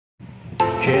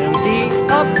GMT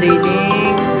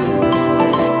updating.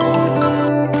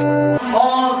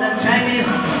 All the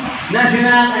Chinese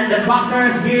national and the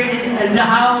boxers here in the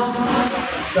house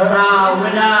with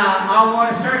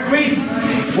our Sir Chris.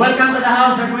 Welcome to the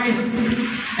house, Sir Chris.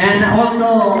 And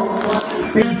also,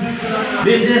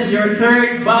 this is your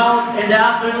third bout in the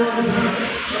afternoon.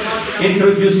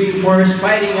 Introducing first,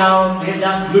 fighting out in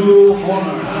the blue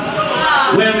corner,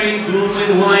 wearing blue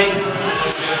and white,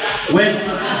 with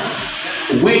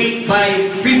weight by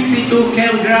 52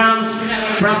 kilograms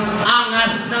from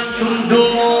Angas ng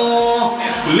Tondo.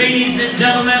 Ladies and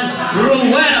gentlemen,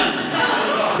 ROEL,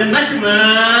 the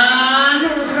matchman,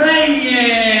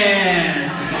 REYES.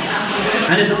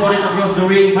 And his opponent across the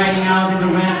ring, fighting out in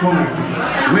the red corner,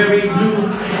 wearing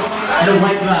blue and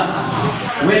white gloves,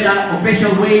 with an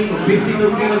official weight of 52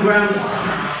 kilograms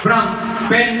from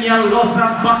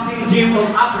Peñalosa Boxing Gym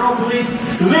of Acropolis.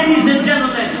 Ladies and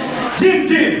gentlemen,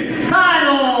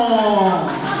 CANNU!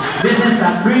 This is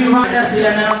a 3-round.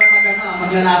 Sila na naman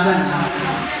maglalaban.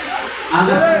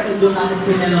 Angas ng Tondo tapos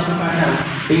Peñalosa partner.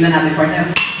 Tingnan natin, partner.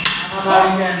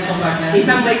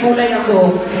 Isang may kulay ang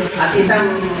buhok at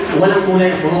isang walang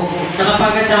kulay ang buhok. Tsaka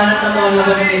pagandahan ng mga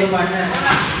laban nito partner.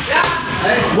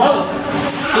 Ay, wow!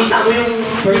 Kita mo yung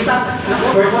first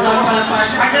naman pala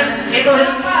partner. Partner, ito,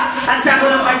 tansya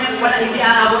ko lang partner, wala hindi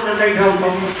aabot ng third round ko.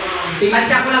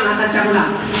 Tansya ko lang, tansya ko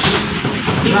lang.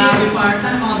 Grabe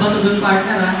partner, mga bato doon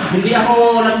partner ha. Hindi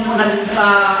ako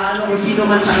kung sino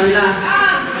man sa kanila.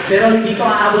 Pero hindi to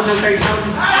aabot ng third round.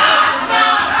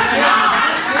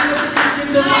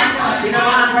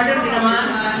 Tinamaan partner, tinamaan.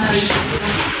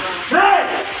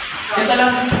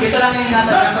 Ito lang yung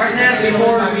natatang partner.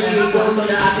 Before we go to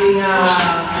the ating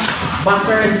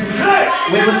boxers,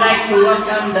 we would like to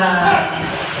welcome the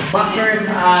boxers,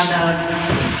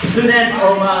 the student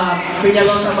of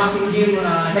Peñalosa Boxing Gym,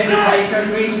 headed by Sir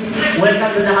Chris.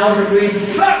 Welcome to the house, Sir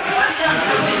Chris.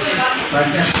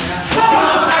 Partner.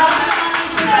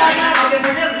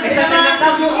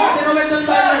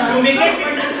 Dumikit.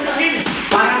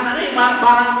 Parang ano eh,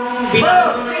 parang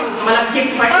binato ng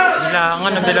malagkit partner.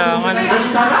 Bilangan na bilangan. Ang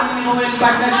sarap.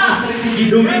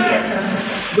 Dumikit.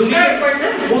 Dumikit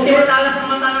partner. Buti matalas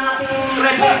ang mata ng ating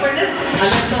referee partner.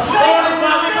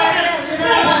 Bumawi partner.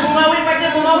 Bumawi partner,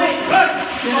 bumawi.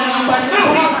 Bumawi partner.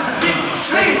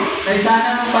 Ay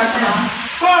sana ng partner.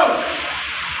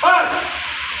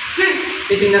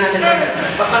 Titingnan natin partner.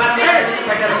 Pagpalapit natin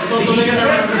partner. Desisyon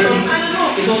ng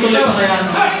itutuloy pa kaya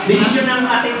ano? Desisyon ng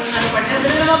ating partner.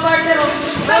 Ano naman partner?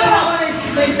 Sabi ako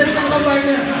na-strip ng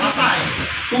partner.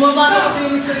 Pumabasa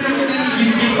kasi yung strip ng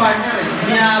gym partner eh.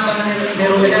 Hindi naabangan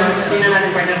nito. Tingnan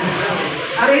natin partner.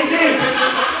 REYES!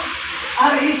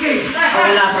 REYES!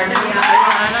 Wala partner.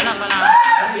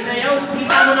 Inayaw,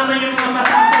 kita mo naman yung mga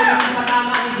matasol yung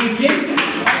patama ng gym.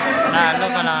 Panalo.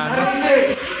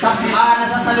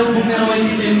 Nasasalubong ni Roel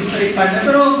dito yung straight partner.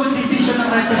 Pero good decision ng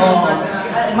referee.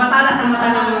 Matalas ang mata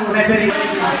ng referee.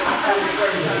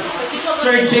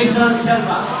 Sir Jason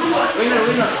Silva.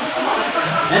 Winner.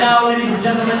 And now, ladies and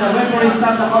gentlemen, the referee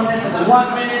stopped the contest at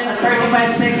 1 minute and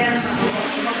 35 seconds.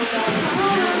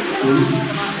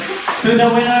 To the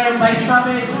winner by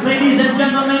stoppage, ladies and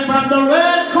gentlemen, from the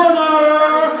red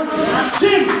corner,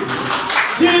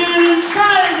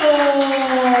 CANNU!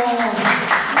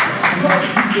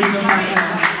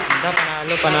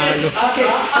 Panalo.